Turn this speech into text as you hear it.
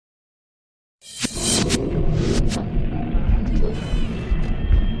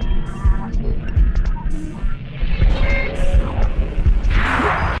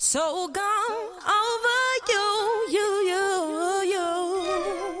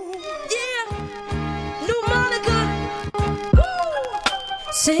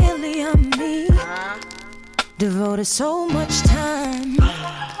Silly of me, devoted so much time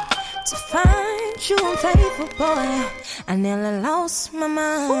to find you unfaithful, boy. I nearly lost my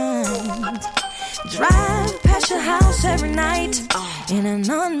mind. Drive past your house every night in an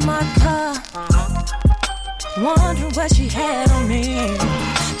unmarked car, wondering what she had on me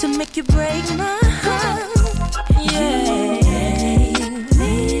to make you break my heart. Yeah,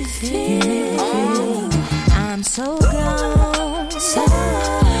 me feel I'm so gone. So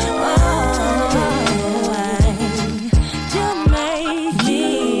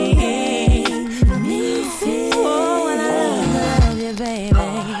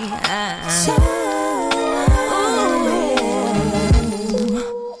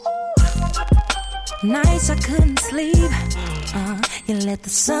nights I couldn't sleep. You let the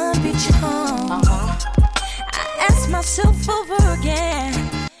sun beat you home. I ask myself over again,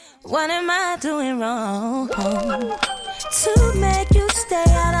 what am I doing wrong to make you stay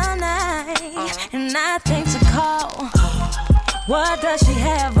out all night and not think to call? What does she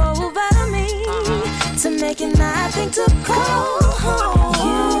have over me to make you not think to call?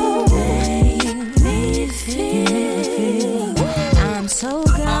 You make me feel I'm so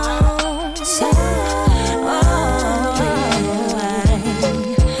gone. So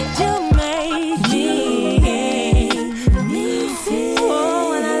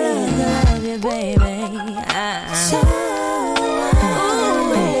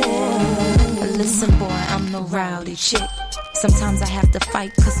listen, boy, I'm no rowdy chick. Sometimes I have to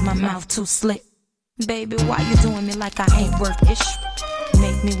fight cause my mouth too slick. Baby, why you doing me like I ain't worth it?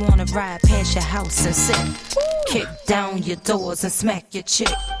 Make me wanna ride past your house and sit, kick down your doors and smack your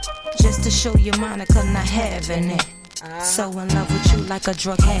chick, just to show you Monica not having it. So in love with you like a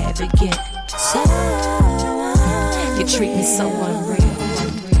drug habit get. So you treat me so unreal.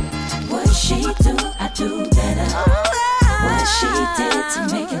 What she do, I do better. What she did to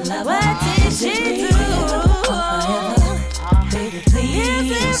make it love. What did she do? Baby,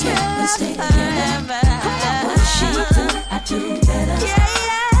 please, let's stay together. What she do, I do better.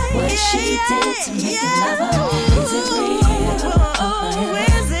 What she did to make it love. Is it real or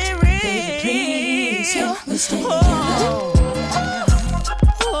forever? Baby, please, let's stay together.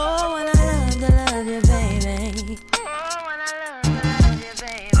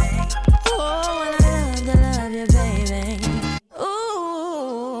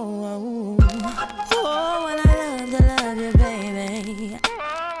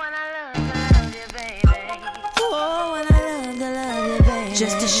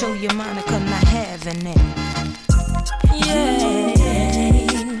 Just to show you Monica not having it. Yeah,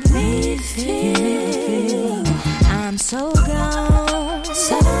 me feel I'm so gone.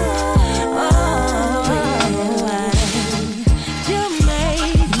 So you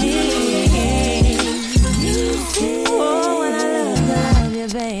make me feel. Oh, when I love you,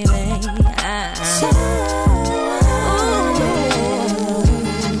 baby.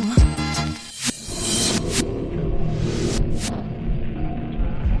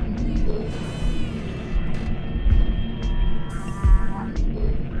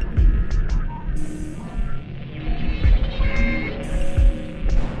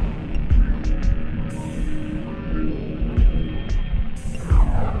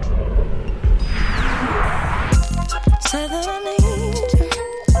 Say that I need you.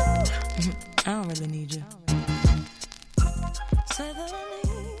 I don't really need you. Say that I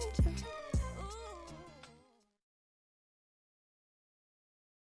need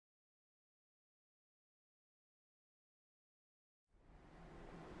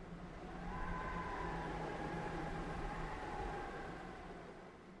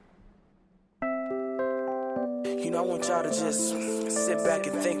you. You know, I want y'all to just sit back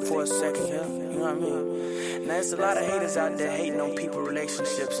and think for a second, yeah? You know what I mean? Now, there's a lot of haters out there hating on people,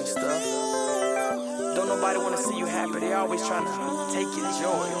 relationships and stuff. Don't nobody want to see you happy. They always trying to take your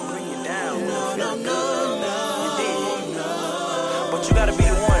joy and bring you down. Feel good. You did. But you gotta be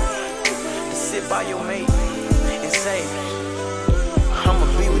the one to sit by your mate and say, I'ma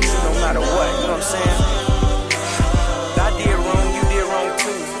be with you no matter what. You know what I'm saying? I did wrong, you did wrong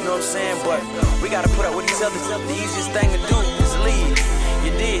too. You know what I'm saying? But we gotta put up with each other. The easiest thing to do is leave.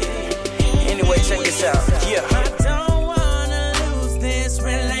 You did. Anyway, check this out. Yeah. I don't wanna lose this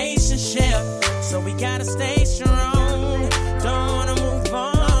relationship, so we gotta stay strong. Don't wanna move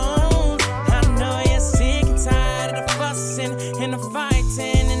on. I know you're sick and tired of the fussing and the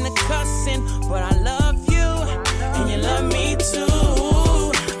fighting and the cussing, but I love you and you love me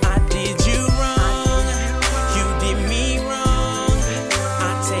too. I did you wrong, you did me wrong.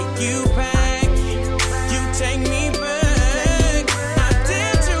 I take you back, you take me back. I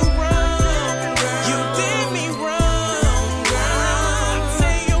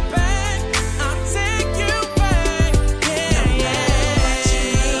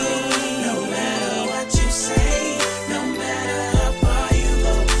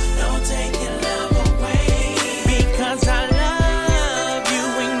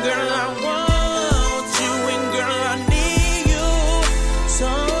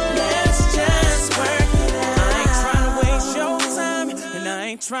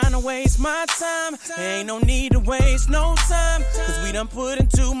ain't trying to waste my time. Ain't no need to waste no time, cause we done put in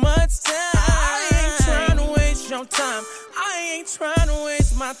too much time. I ain't trying to waste your time. I ain't trying to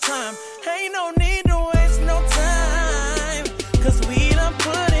waste my time. Ain't no need to waste no time, cause we done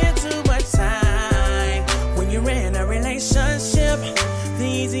put in too much time. When you're in a relationship, the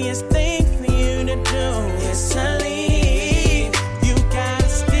easiest thing for you to do is to leave. You gotta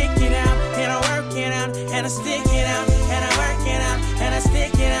stick it out and work it out, and I stick it out and I work it out, and I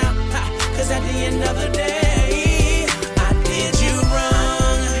stick it out. Cause at the end of the day, I did you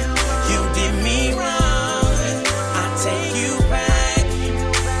wrong, you did me wrong. I take you back,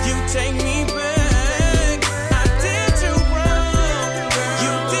 you take me back. I did you wrong,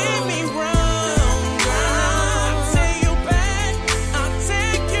 you did me wrong. I'll take you back, I'll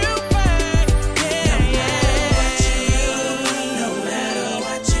take you back. Yeah, yeah. No matter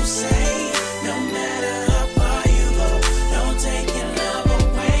what you say, no matter how far you go, don't take your love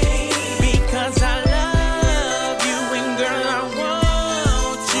away. Because I love you, and girl I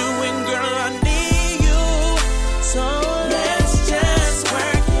want you, and girl I need you. So let's just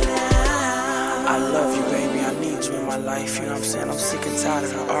work it out. I love you, baby. I need you in my life. You know what I'm saying? I'm sick and tired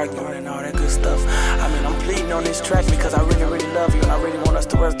of the arguing and all that good stuff. I mean, I'm pleading on this track because I really, really love you and I really want us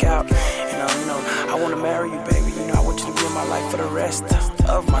to work out. And, I want to marry you, baby. I want you to be in my life for the rest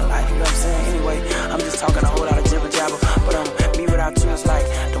of my life. You know what I'm saying? Anyway, I'm just talking a whole lot of jibber jabber. But me without you is like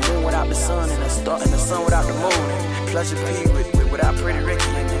the moon without the sun and the sun without the moon. And Pleasure P without Pretty Ricky.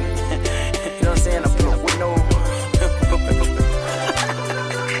 And then, you know what I'm saying? With no...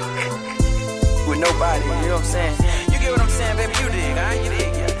 with nobody, you know what I'm saying? You get what I'm saying, baby? You dig, alright? You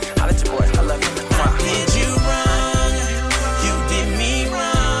dig, yeah. Holla at your boy, I love you. I did you wrong, you did me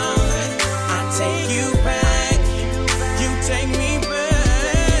wrong. I take you back, you take me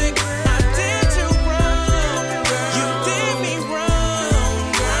back. I did you wrong, you did me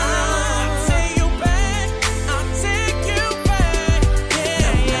wrong. I'll take you back, I'll take you back.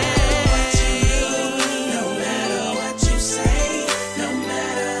 Yeah, yeah. No matter what you say, no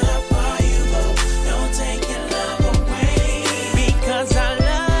matter how far you go, don't take your love away. Because I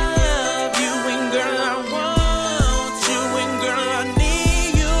love you, and girl I want you, and girl I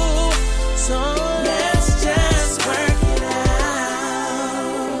need you. So let's just work it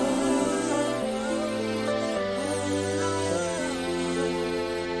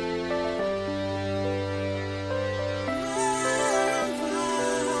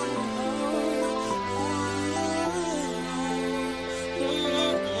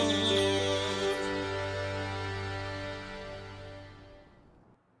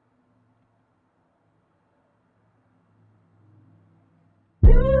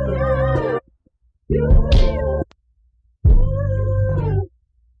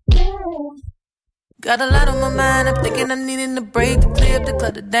Got a lot on my mind, I'm thinking I'm needing a break to clear up the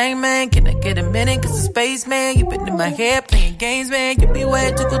clutter. Dang, man, can I get a minute? Cause the space, man, you been in my head playing games, man. You be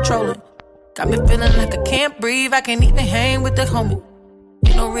way to control it. Got me feeling like I can't breathe, I can't even hang with the homie.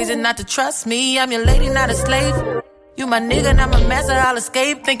 Ain't no reason not to trust me, I'm your lady, not a slave. You my nigga, not my master, I'll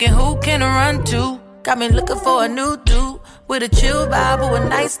escape. Thinking who can I run to? Got me looking for a new dude with a chill vibe, who a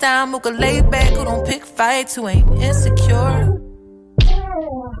nice time, who can lay back, who don't pick fights, who ain't insecure.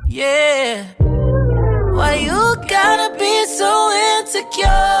 Yeah. Why you gotta be so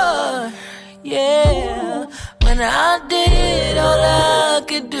insecure? Yeah. When I did all I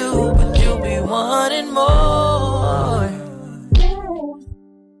could do, but you be wanting more.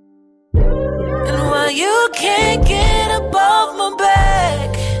 And why you can't get above my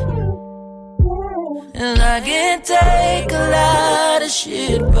back? And I can take a lot of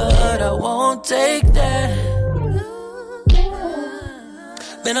shit, but I won't take that.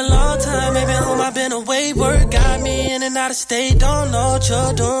 Been a long time, ain't been home, I've been away. Work got me in and out of state, don't know what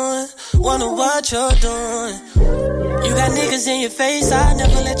you're doing. Wonder what you're doing. You got niggas in your face, I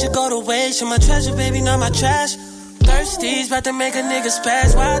never let you go to waste. You're my treasure, baby, not my trash. Thirsties, about to make a nigga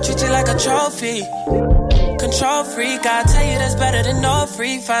spaz. Why I treat you like a trophy? Control freak, I tell you that's better than no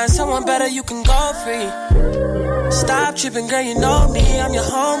free. Find someone better, you can go free. Stop tripping, girl, you know me, I'm your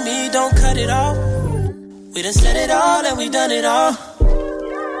homie, don't cut it off. We done said it all and we done it all.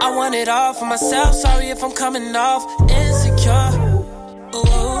 I want it all for myself, sorry if I'm coming off insecure.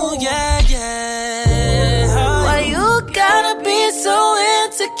 Ooh, yeah, yeah. Why you gotta be so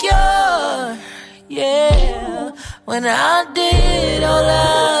insecure? Yeah. When I did all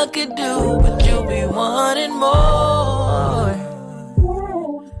I could do, but you be wanting more.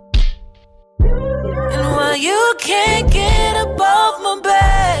 And why you can't get above my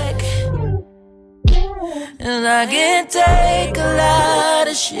back? And I can take a lot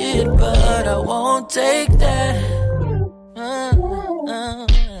of shit, but I won't take that.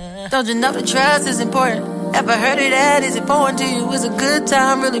 Don't you know that trust is important? Ever heard of that? Is it foreign to you? Is a good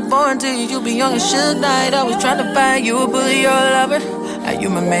time really boring to you? You be young and should night, always trying to find you a bully or a lover. Are you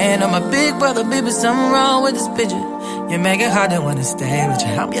my man or my big brother? Baby, something wrong with this picture. You make it hard to wanna stay with you.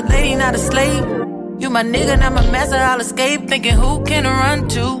 I'm your lady, not a slave. You my nigga, not my master, I'll escape. Thinking who can I run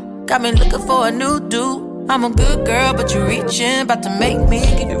to? Got me looking for a new dude. I'm a good girl, but you're reaching. About to make me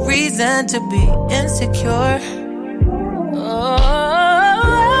give you reason to be insecure. Oh,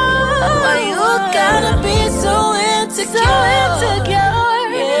 why you gotta be so insecure?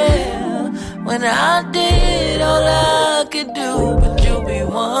 Yeah, when I did all I could do, but you be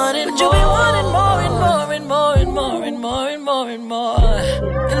wanting more and more and more and more and more and more and more.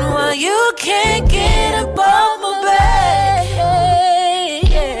 And why you can't get above my back?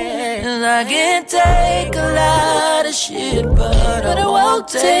 And I can take a lot of shit, but I won't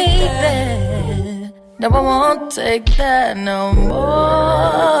take that. No, I won't take that no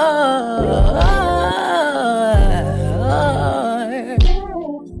more.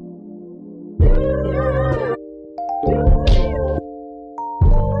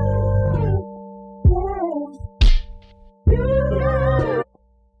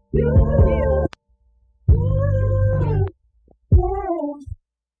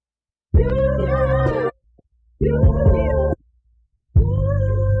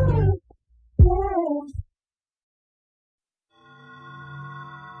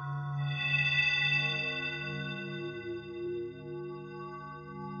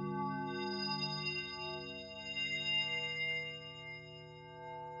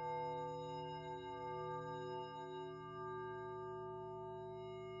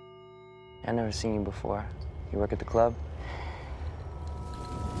 I've never seen you before. You work at the club?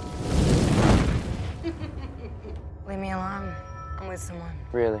 Leave me alone. I'm with someone.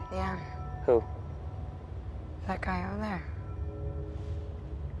 Really? Yeah. Who? That guy over there.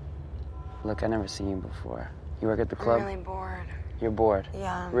 Look, I've never seen you before. You work at the club? I'm really bored. You're bored?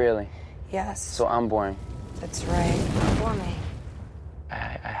 Yeah. Really? Yes. So I'm boring? That's right. For me. I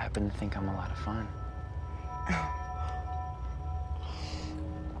happen to think I'm a lot of fun.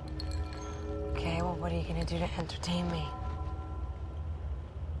 Okay, well, what are you gonna do to entertain me?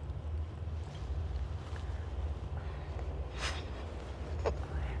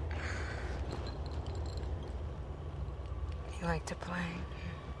 You like to play?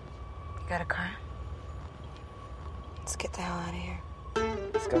 You got a car? Let's get the hell out of here.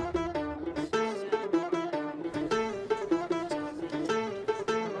 Let's go.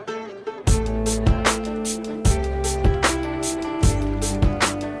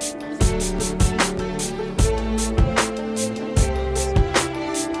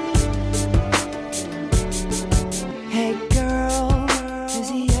 Hey girl, is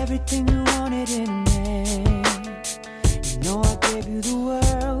he everything you wanted in a man? You know I gave you the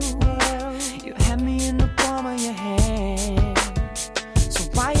world. You had me in the palm of your hand. So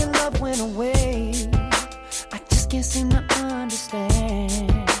why your love went away? I just can't seem to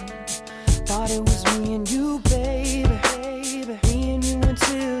understand. Thought it was me and you, baby. Me and you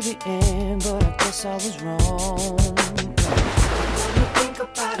until the end, but I guess I was wrong. Don't you think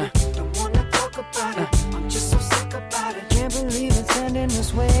about it? Don't wanna talk about it. I'm just so sick about it. Can't believe it's ending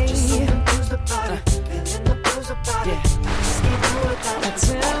this way. Just so confused about it. Feeling the blues about it. Just can't do without it.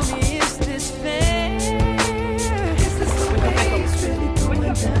 Tell me, is this fair? Is this the way it's really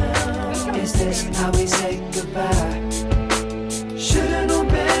going down? Is this how we say goodbye? Should've known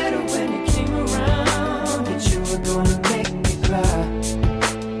better when you came around that you were gonna make me cry.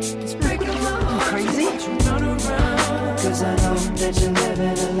 It's breaking my heart. Crazy? That you run around. 'Cause I know that you're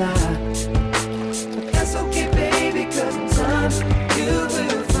living a lie. But that's okay, baby, 'cause in time you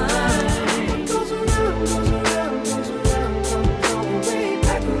will find. What goes around, goes around, goes around, comes all the way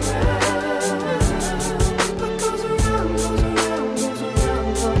back around. What goes around, goes around, goes around,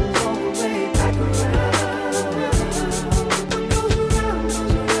 comes all the way back around. What goes around,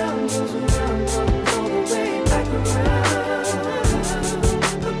 goes around, goes around, comes all the way back around.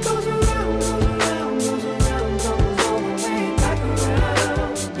 What goes around, goes around, goes around, comes all the way back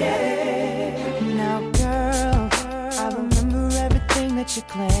around. Yeah. Now, girl, I remember everything that you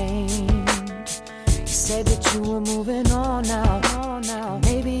claimed. You said that you were moving on now.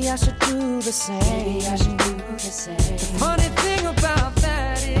 Maybe I should do the same. The funny thing about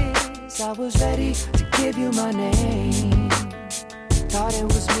that is I was ready to give you my name. Thought it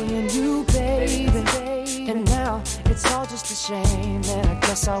was me and you, baby. And now it's all just a shame that I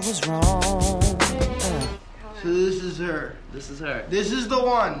guess I was wrong. So this is her. This is her. This is the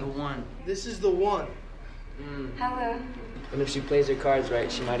one. The one. This is the one. Hello. And if she plays her cards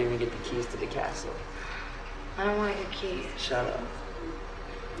right, she might even get the keys to the castle. I don't want your keys. Shut up.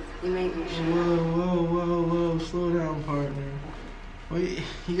 You make me sure. Whoa. Slow down, partner. Well,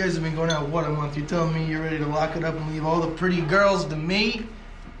 you guys have been going out, what, a month? You're telling me you're ready to lock it up and leave all the pretty girls to me?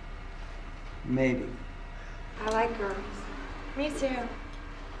 Maybe. I like girls. Me too.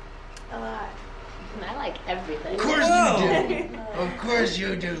 A lot. I like everything. Of course you do. Of course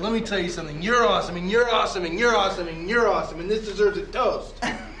you do. Let me tell you something. You're awesome, and you're awesome, and you're awesome, and you're awesome, and this deserves a toast.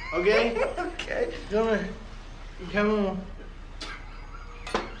 Okay? Okay. Come on.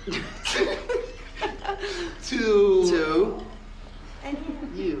 To And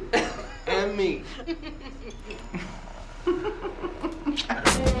you and me.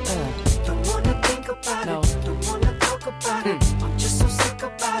 Don't wanna think about it, don't wanna talk about it. I'm just so sick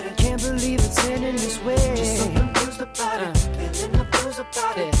about it. Can't believe it's ending this way. Just so confused about it, feeling the blues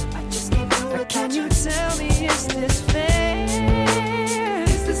about it. I just can't do it. Can you tell me, is this fair?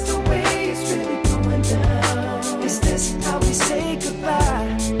 Is this the way it's really going down? Is this how we say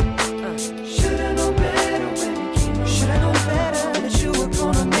goodbye? Should've known better when it came around. Should've known better that you were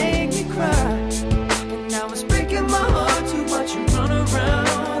gonna make me cry. And now it's breaking my heart to watch you run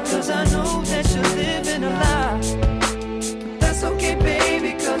around. Cause I know that you're living a lie. But that's okay,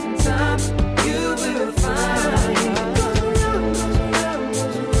 baby, cause in time you will find.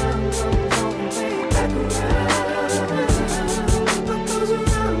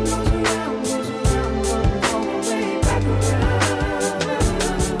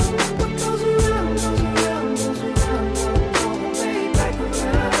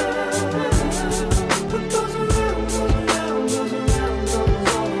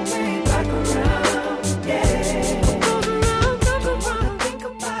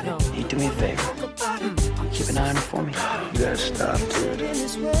 Do me a favor. Keep an eye on it for me. You gotta stop, dude. I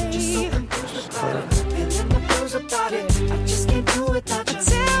just can't do it without you.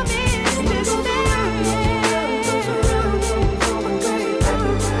 Tell me, is this fair?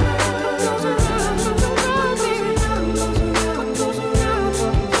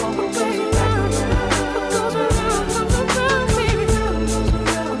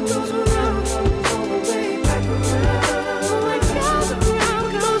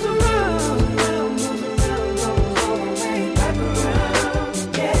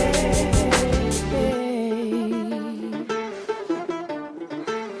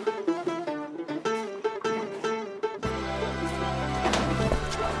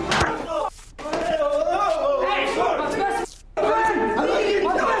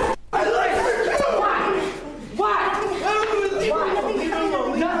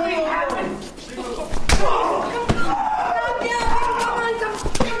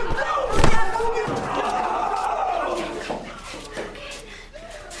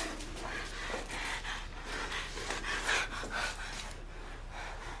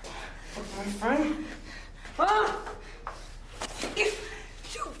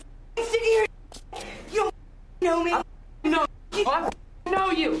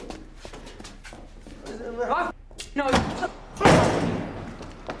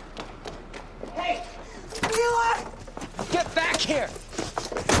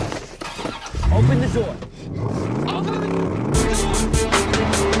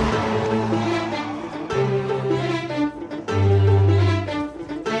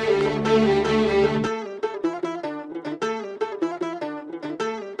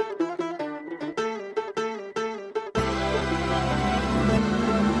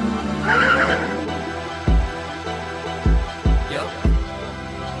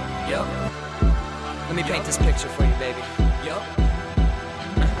 Let me paint this picture for you, baby. Yo.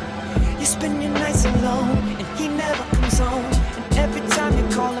 You spend your nights alone, and he never comes home. And every time you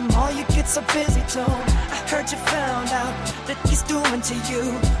call him, all you get's a busy tone. I heard you found out that he's doing to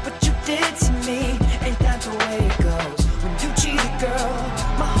you what you did to me. Ain't that the way it goes? When you cheat a girl,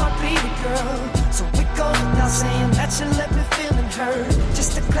 my heart beat a girl. So it goes without saying that you left me feeling hurt.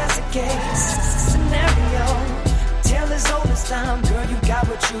 Just a classic case scenario. Tale as old as time, girl, you got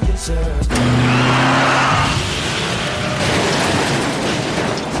what you deserve.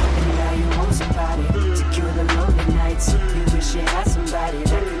 And now you want somebody to cure the lonely nights. You wish you had somebody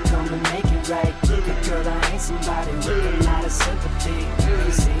that could come and make it right. But girl, I ain't somebody with a lot of sympathy.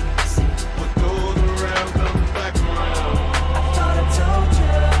 You see, what goes around comes back around. I thought I told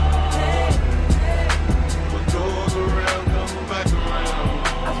you, hey. What goes around comes back around.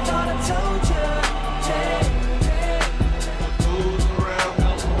 I thought I told you, hey. What goes around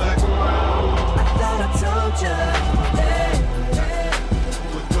comes back around.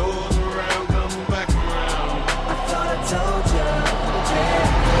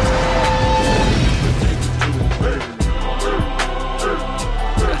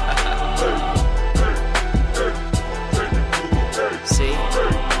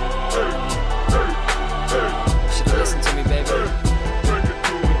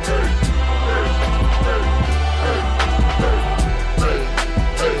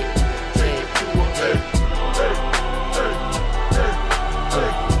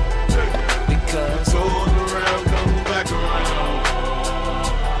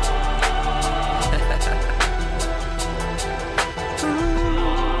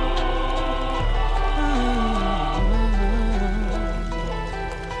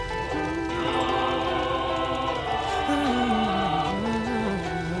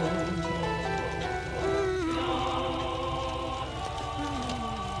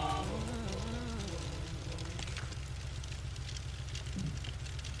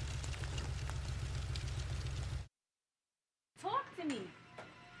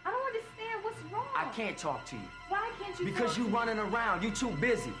 can't talk to you. Why can't you Because talk you to me? running around. You too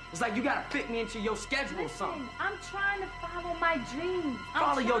busy. It's like you gotta fit me into your schedule or Listen, something. I'm trying to follow my dreams.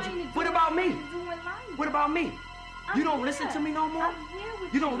 Follow I'm your trying dream. to do What about me? I need to do in life. What about me? I'm You don't here. listen to me no more? I'm here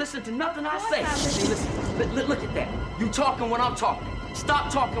with You don't listen to nothing I Of course say. I listen. See, listen. Look at that. You talking when I'm talking.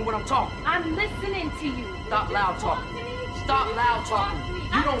 Stop talking when I'm talking. I'm listening to you. Stop You loud just talk talking. to me. Stop You loud just talk talking. to me. You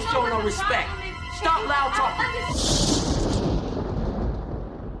I don't know show what no the respect. problem is. Stop loud I talking. understand.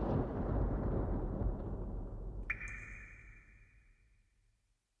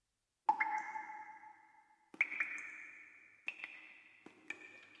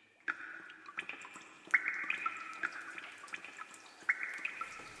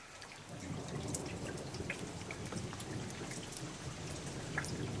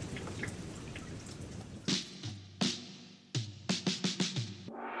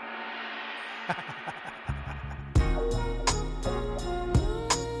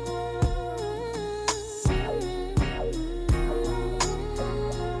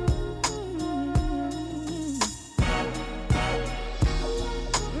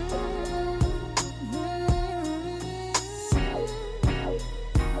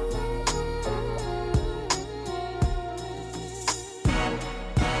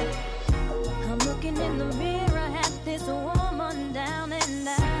 I'm looking in the mirror at this woman down and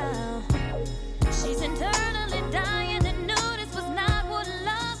out. She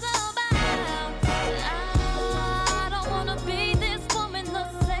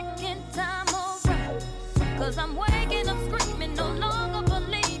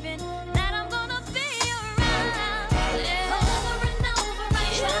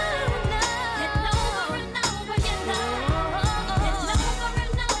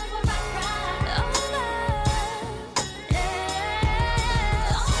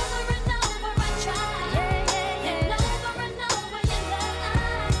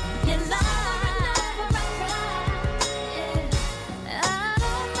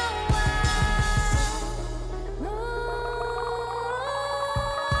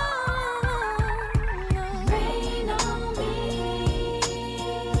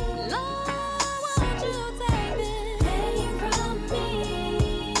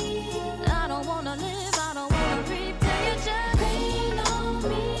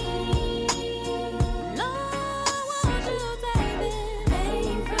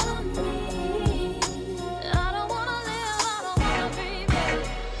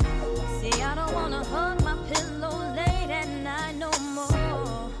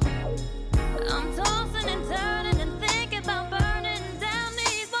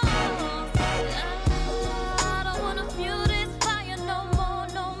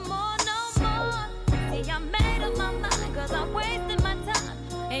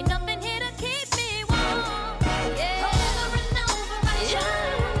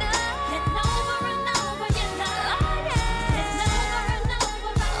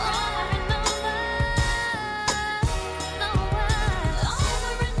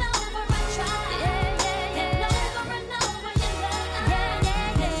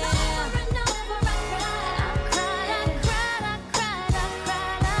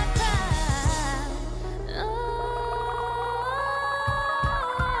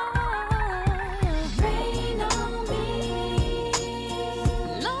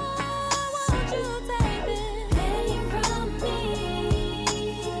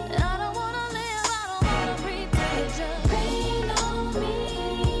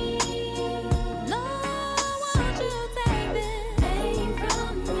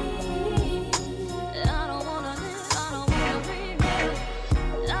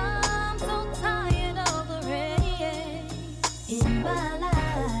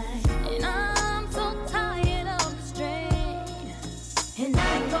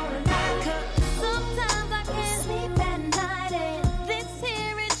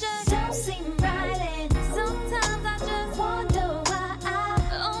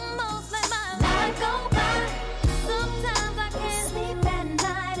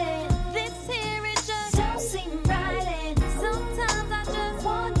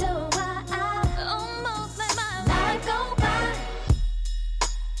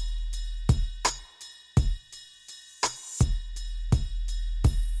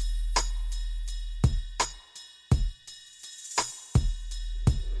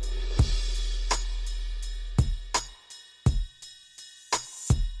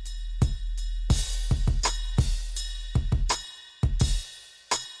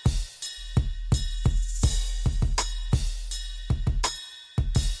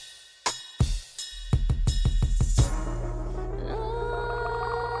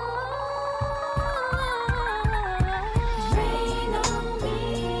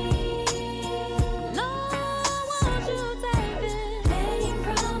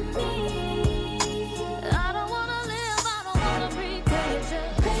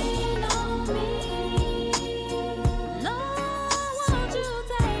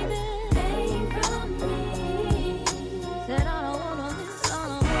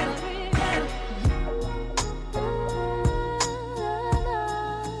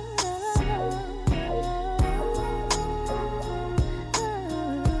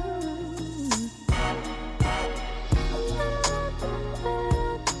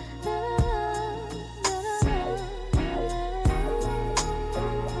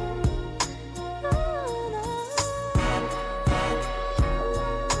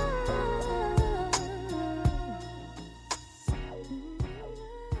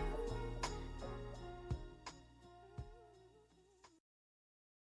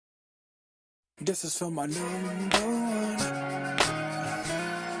This is for my number one.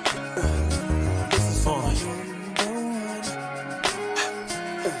 This is for my number one.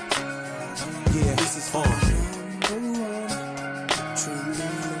 Yeah, this is for my number one. Truly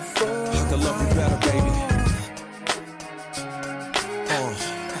I could love you better, baby.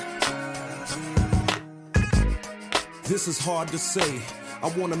 This is hard to say. I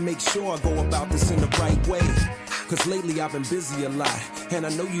wanna make sure I go about this in the right way. Cause lately I've been busy a lot, and I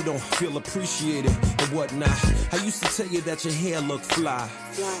know you don't feel appreciated and whatnot. I used to tell you that your hair looked fly,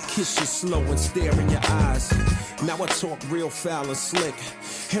 kiss you slow and stare in your eyes. Now I talk real foul and slick.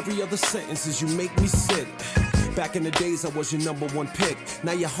 Every other sentence is you make me sick. Back in the days I was your number one pick.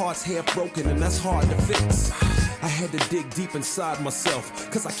 Now your heart's half broken and that's hard to fix. I had to dig deep inside myself,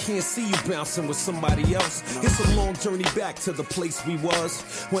 cause I can't see you bouncing with somebody else. It's a long journey back to the place we was,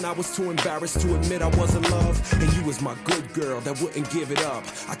 when I was too embarrassed to admit I was in love. And you was my good girl that wouldn't give it up.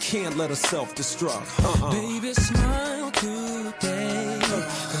 I can't let her self-destruct. Baby, smile today,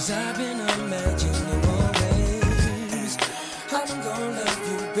 cause I've been imagining more ways. I'm gonna love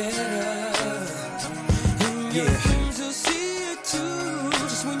you better. And your friends will see it too,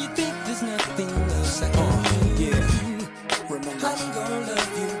 just when you think there's nothing else I can do. I'm gonna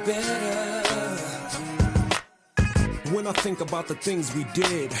love you better. When I think about the things we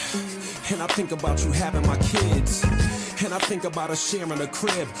did, and I think about you having my kids, and I think about us sharing a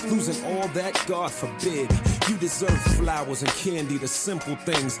crib, losing all that, God forbid. You deserve flowers and candy, the simple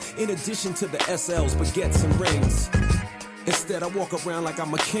things, in addition to the SLs, baguettes and rings. Instead I walk around like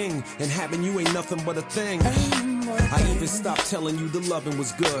I'm a king, and having you ain't nothing but a thing. I even stopped telling you the loving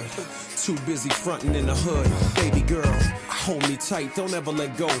was good, too busy fronting in the hood. Baby girl, hold me tight, don't ever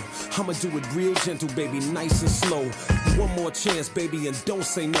let go. I'ma do it real gentle, baby, nice and slow. One more chance, baby, and don't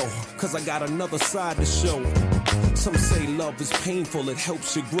say no, cause I got another side to show. Some say love is painful, it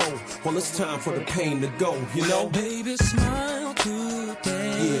helps you grow. Well, it's time for the pain to go, you know? Baby, smile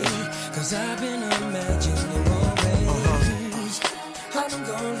today, cause I've been imagining more ways. I'm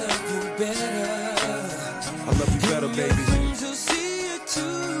gonna love you better. I love you better, baby. Your friends will see it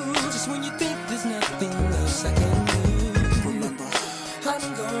too, just when you think there's nothing else I can do. Remember, I'm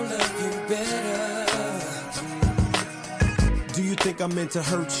gonna love you better. Do you think I meant to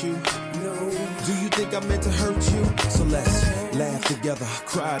hurt you? No. Do you think I meant to hurt you? So let's laugh together,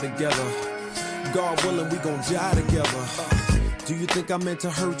 cry together. God willing, we gon' die together. Do you think I meant to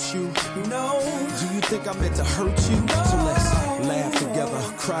hurt you? No. Do you think I meant to hurt you? So let's laugh together,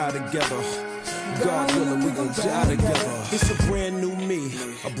 cry together. God willing, we gon' die together. It's a brand new me,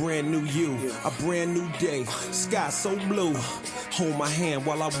 a brand new you, a brand new day. Sky so blue. Hold my hand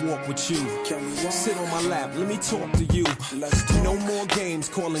while I walk with you. Sit on my lap, let me talk to you. No more games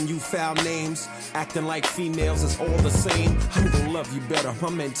calling you foul names. Acting like females is all the same. I'm gonna love you better, my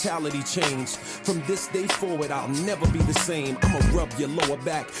mentality changed. From this day forward, I'll never be the same. I'ma rub your lower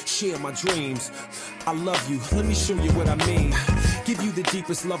back, share my dreams. I love you, let me show you what I mean. Give you the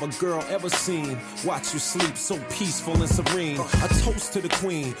deepest love a girl ever seen. Watch you sleep so peaceful and serene. A toast to the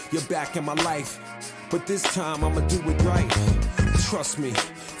queen, you're back in my life. But this time I'ma do it right. Trust me,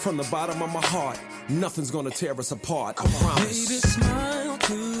 from the bottom of my heart, nothing's gonna tear us apart, I promise. Baby, smile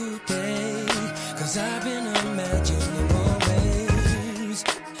today, cause I've been imagining more ways.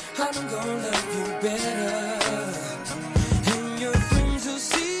 I'm gonna love you better. And your friends will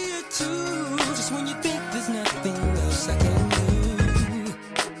see it too, just when you think there's nothing else I can do.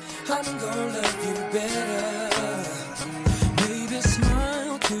 I'm gonna love you better. Baby,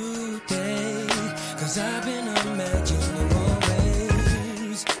 smile today, cause I've been imagining more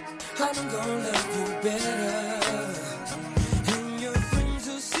ways. I'm gonna love you better. And your friends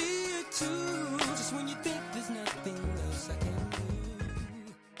will see it too, just when you think there's nothing else I can do.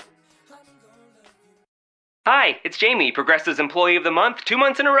 Hi, it's Jamie, Progressive's Employee of the Month, 2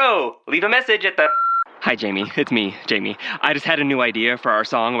 months in a row. Leave a message at the... Hi, Jamie. It's me, Jamie. I just had a new idea for our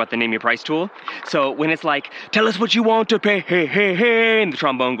song about the Name Your Price tool. So when it's like, tell us what you want to pay, hey, hey, hey, and the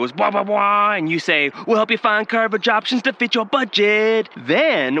trombone goes, blah, blah, blah, and you say, we'll help you find coverage options to fit your budget.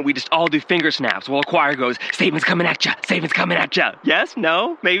 Then we just all do finger snaps while a choir goes, statements coming at ya, statements coming at ya. Yes?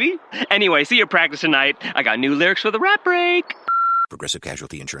 No? Maybe? Anyway, see you at practice tonight. I got new lyrics for the rap break. Progressive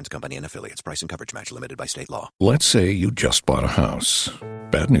Casualty Insurance Company and Affiliates. Price and coverage match limited by state law. Let's say you just bought a house.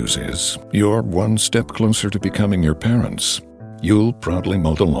 Bad news is, you're one step closer to becoming your parents. You'll proudly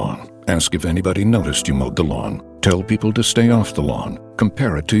mow the lawn. Ask if anybody noticed you mowed the lawn. Tell people to stay off the lawn.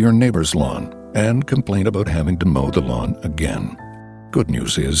 Compare it to your neighbor's lawn. And complain about having to mow the lawn again. Good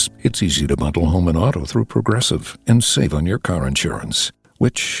news is, it's easy to bundle home and auto through Progressive and save on your car insurance,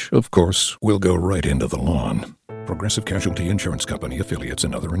 which, of course, will go right into the lawn. Progressive Casualty Insurance Company, affiliates,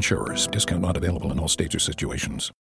 and other insurers. Discount not available in all states or situations.